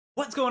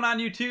What's going on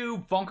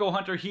YouTube? Funko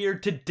Hunter here.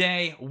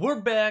 Today we're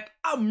back.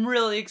 I'm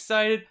really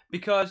excited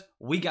because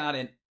we got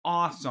an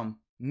awesome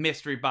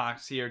mystery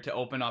box here to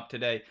open up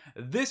today.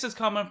 This is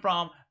coming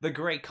from the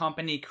great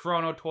company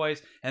Chrono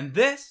Toys, and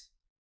that's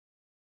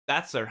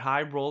their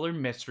high roller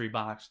mystery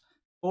box.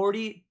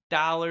 $40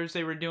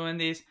 they were doing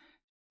these,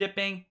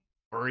 shipping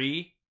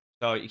free.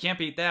 So you can't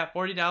beat that.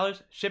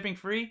 $40 shipping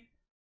free.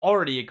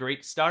 Already a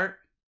great start.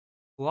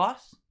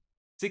 Plus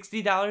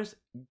 $60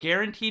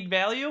 guaranteed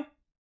value.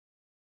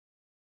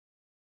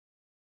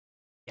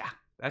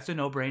 That's a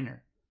no-brainer.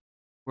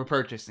 We're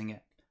purchasing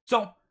it.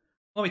 So,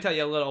 let me tell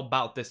you a little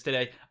about this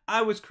today.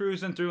 I was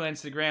cruising through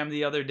Instagram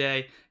the other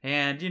day,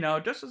 and,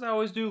 just as I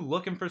always do,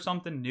 looking for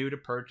something new to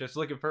purchase,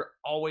 looking for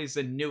always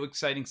the new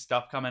exciting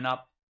stuff coming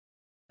up,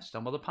 I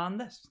stumbled upon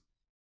this.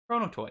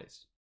 Chrono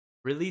Toys,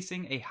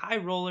 releasing a high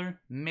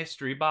roller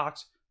mystery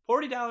box,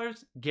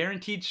 $40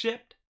 guaranteed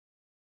shipped,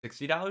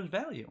 $60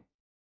 value.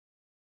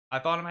 I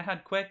thought in my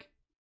head, quick,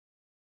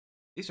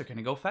 these are going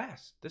to go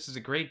fast. This is a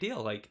great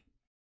deal.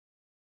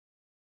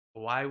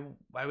 Why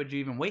would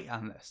you even wait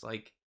on this?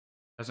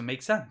 Doesn't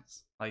make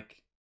sense.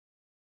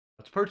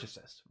 Let's purchase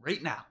this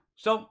right now.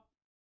 So,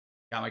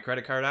 got my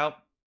credit card out,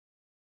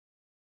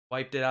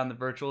 wiped it on the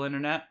virtual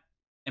internet,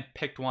 and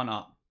picked one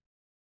up.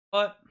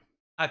 But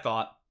I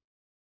thought,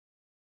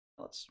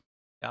 let's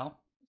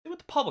see what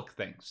the public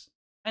thinks.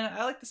 And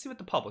I like to see what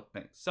the public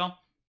thinks. So,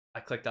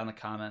 I clicked on the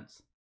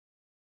comments.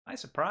 My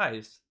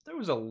surprise, there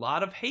was a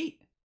lot of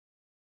hate.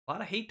 A lot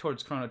of hate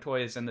towards Chrono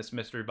Toys in this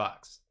mystery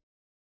box.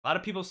 A lot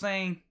of people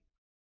saying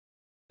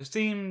it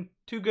seemed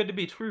too good to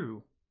be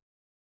true.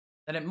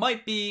 That it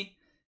might be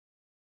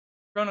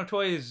Chrono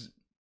Toys,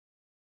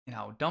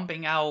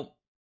 dumping out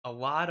a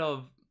lot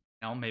of,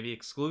 maybe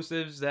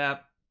exclusives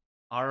that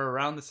are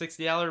around the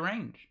 $60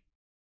 range.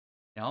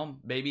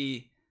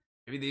 Maybe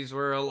these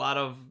were a lot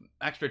of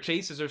extra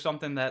chases or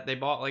something that they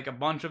bought a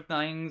bunch of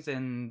things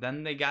and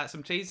then they got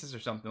some chases or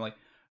something.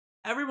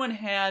 Everyone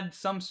had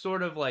some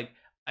sort of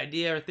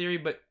idea or theory,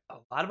 but a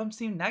lot of them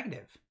seemed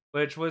negative,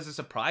 which was a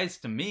surprise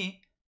to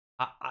me.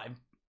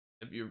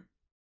 If you're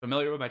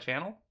familiar with my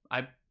channel,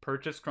 I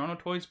purchase Chrono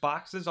Toys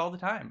boxes all the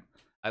time.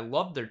 I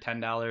love their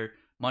 $10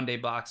 Monday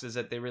boxes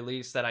that they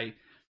release that I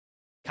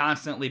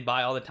constantly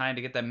buy all the time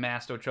to get that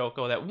Masto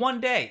Choco that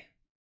one day,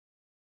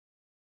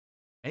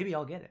 maybe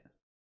I'll get it.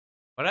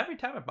 But every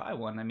time I buy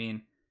one,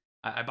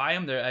 I buy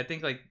them there. I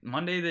think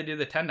Monday they do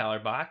the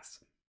 $10 box.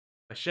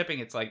 But shipping,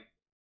 it's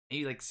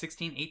maybe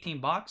 16,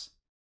 18 bucks.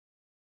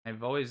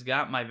 I've always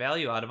got my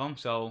value out of them,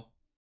 so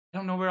I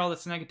don't know where all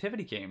this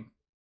negativity came.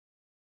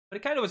 But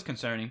it kind of was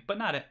concerning, but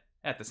not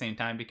at the same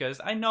time, because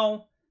I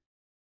know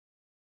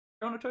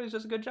Chrono Toys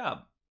does a good job.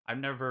 I've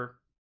never,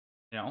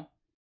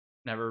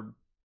 never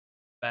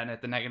been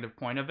at the negative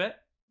point of it.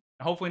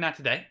 Hopefully not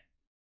today,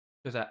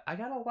 because I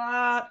got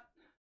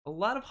a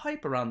lot of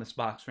hype around this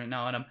box right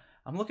now, and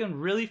I'm looking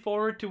really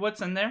forward to what's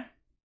in there.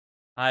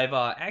 I've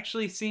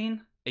actually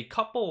seen a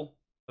couple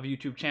of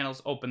YouTube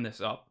channels open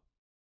this up,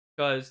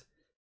 because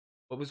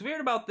what was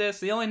weird about this,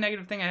 the only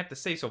negative thing I have to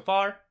say so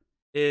far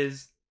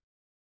is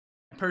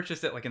I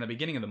purchased it in the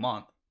beginning of the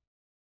month.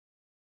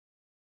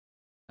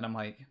 And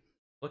I'm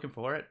looking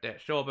for it to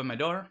show up in my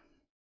door.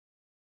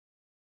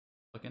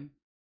 Looking.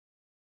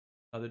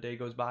 Another day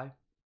goes by.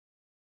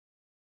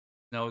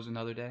 Snows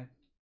another day.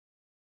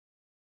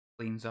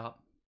 Cleans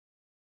up.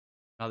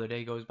 Another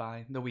day goes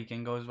by. The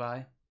weekend goes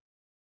by.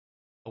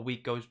 A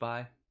week goes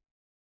by.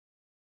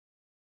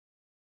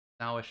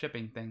 Now a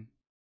shipping thing.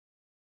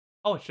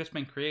 Oh, it's just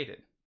been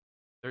created.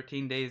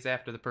 13 days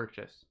after the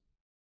purchase.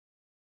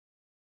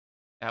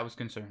 That was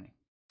concerning.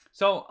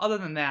 So, other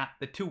than that,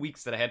 the 2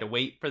 weeks that I had to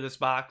wait for this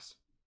box,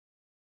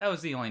 that was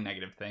the only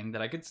negative thing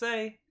that I could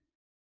say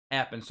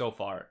happened so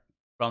far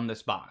from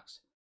this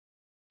box.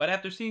 But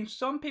after seeing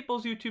some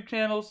people's YouTube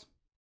channels,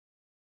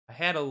 I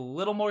had a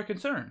little more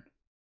concern.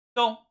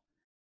 So,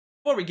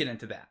 before we get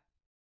into that,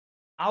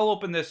 I'll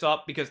open this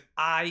up because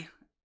I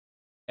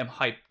am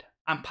hyped.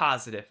 I'm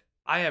positive.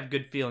 I have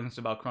good feelings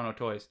about Chrono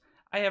Toys.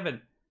 I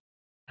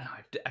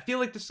feel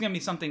like this is going to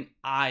be something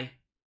I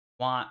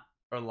want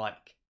or like.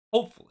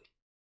 Hopefully.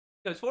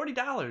 Because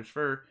 $40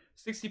 for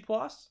 60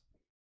 plus?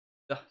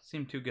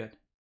 Seemed too good.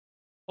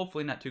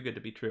 Hopefully not too good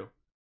to be true.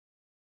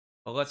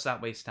 But let's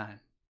not waste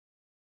time.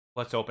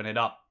 Let's open it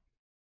up.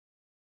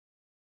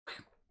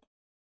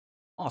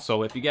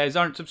 Also, if you guys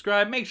aren't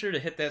subscribed, make sure to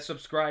hit that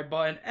subscribe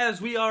button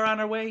as we are on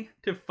our way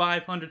to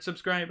 500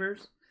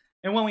 subscribers.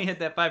 And when we hit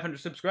that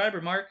 500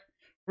 subscriber mark,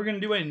 we're going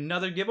to do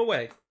another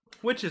giveaway,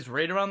 which is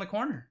right around the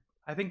corner.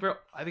 I think we're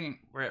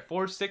at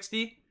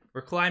 460.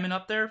 We're climbing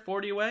up there,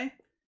 40 away.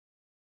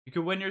 You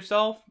could win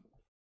yourself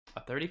a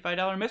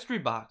 $35 mystery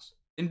box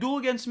and duel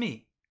against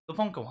me, the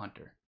Funko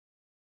Hunter.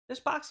 This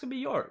box could be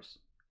yours,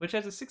 which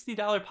has a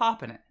 $60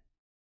 pop in it.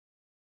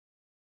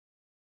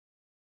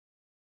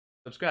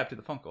 Subscribe to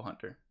the Funko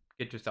Hunter.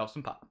 Get yourself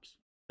some pops.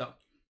 So,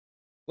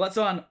 let's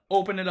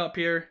open it up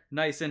here,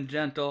 nice and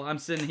gentle. I'm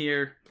sitting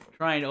here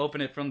trying to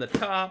open it from the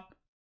top,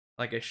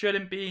 like I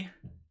shouldn't be.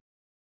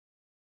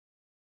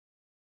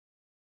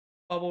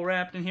 bubble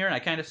wrapped in here, and I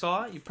kind of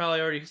saw it. You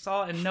probably already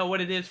saw it and know what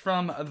it is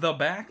from the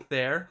back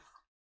there.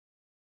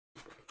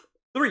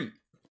 3,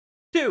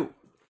 2,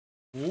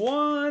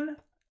 1.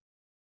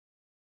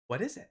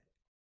 What is it?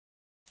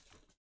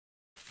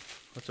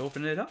 Let's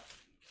open it up.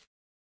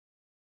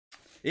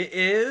 It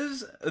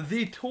is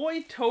the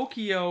Toy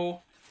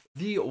Tokyo,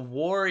 the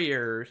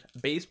Warriors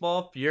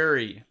Baseball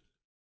Fury.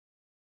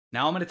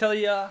 Now I'm going to tell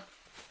you,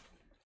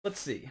 let's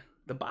see.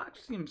 The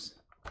box seems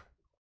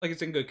like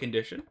it's in good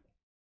condition.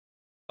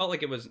 Felt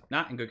like it was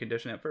not in good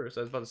condition at first.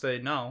 I was about to say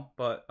no,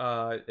 but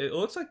it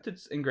looks like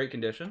it's in great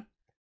condition.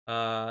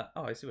 Oh,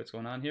 I see what's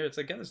going on here. It's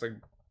like, there's like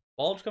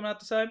bulge coming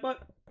out the side,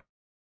 but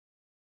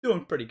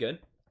doing pretty good.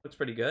 Looks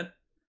pretty good.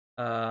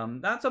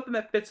 Not something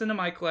that fits into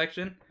my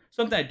collection.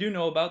 Something I do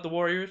know about the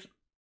Warriors.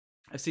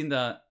 I've seen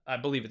I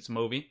believe it's a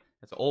movie.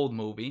 It's an old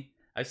movie.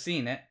 I've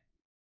seen it.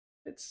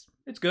 It's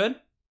good.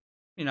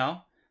 You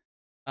know,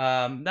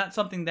 not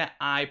something that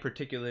I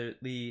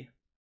particularly,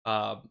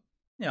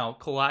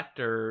 collect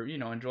or,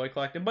 enjoy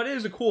collecting, but it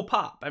is a cool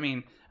pop. I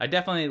mean, I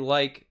definitely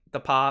like the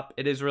pop.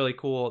 It is really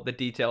cool. The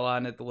detail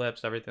on it, the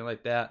lips, everything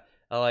like that.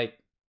 I like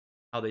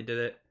how they did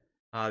it.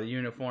 The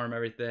uniform,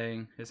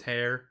 everything, his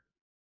hair.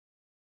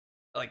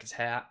 I like his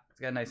hat.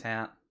 He's got a nice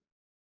hat.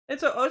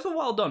 It's a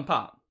well done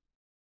pop.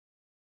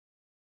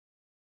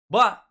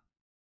 But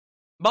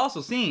I've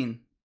also seen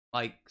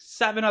like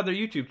 7 other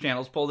YouTube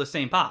channels pull the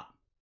same pop.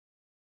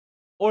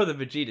 Or the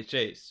Vegeta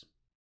chase.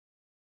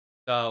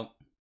 So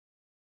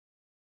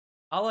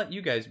I'll let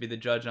you guys be the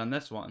judge on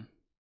this one.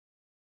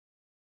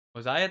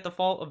 Was I at the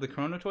fault of the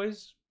Chrono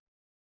Toys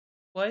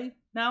play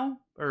now?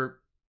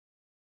 Or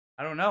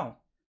I don't know.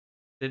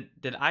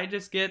 Did I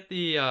just get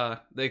the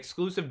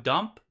exclusive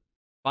dump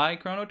by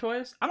Chrono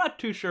Toys? I'm not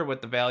too sure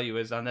what the value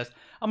is on this.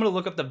 I'm going to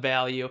look up the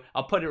value.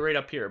 I'll put it right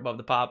up here above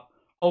the pop.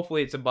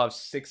 Hopefully it's above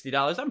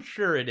 $60. I'm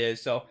sure it is.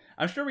 So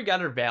I'm sure we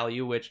got our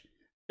value, which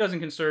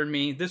doesn't concern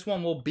me. This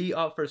one will be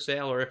up for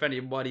sale, or if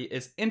anybody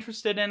is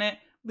interested in it,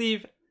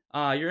 leave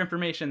your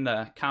information in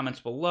the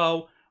comments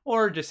below,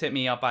 or just hit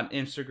me up on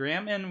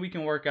Instagram and we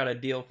can work out a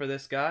deal for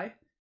this guy.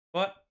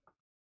 But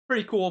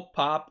pretty cool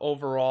pop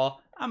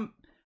overall. I'm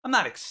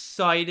not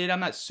excited. I'm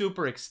not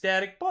super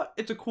ecstatic, but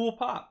it's a cool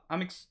pop.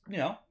 I'm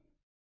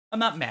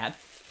not mad.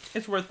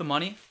 It's worth the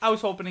money. I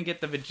was hoping to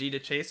get the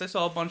Vegeta chase. I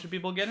saw a bunch of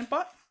people getting,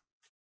 but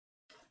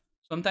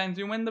sometimes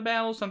you win the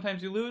battle,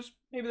 sometimes you lose.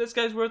 Maybe this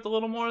guy's worth a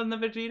little more than the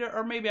Vegeta,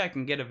 or maybe I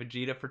can get a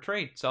Vegeta for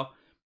trade. So,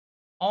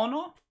 all in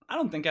all, I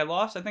don't think I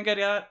lost. I think I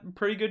got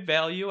pretty good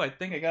value. I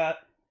think I got,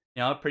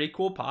 a pretty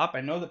cool pop.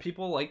 I know that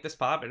people like this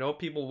pop. I know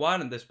people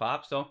wanted this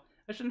pop, so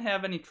I shouldn't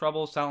have any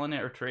trouble selling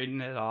it or trading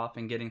it off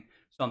and getting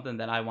something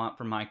that I want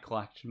for my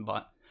collection.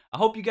 But I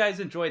hope you guys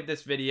enjoyed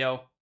this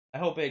video. I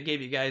hope it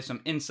gave you guys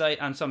some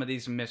insight on some of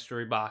these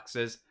mystery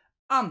boxes.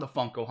 I'm the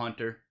Funko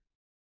Hunter.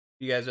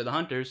 You guys are the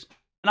hunters.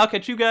 And I'll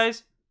catch you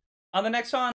guys on the next one.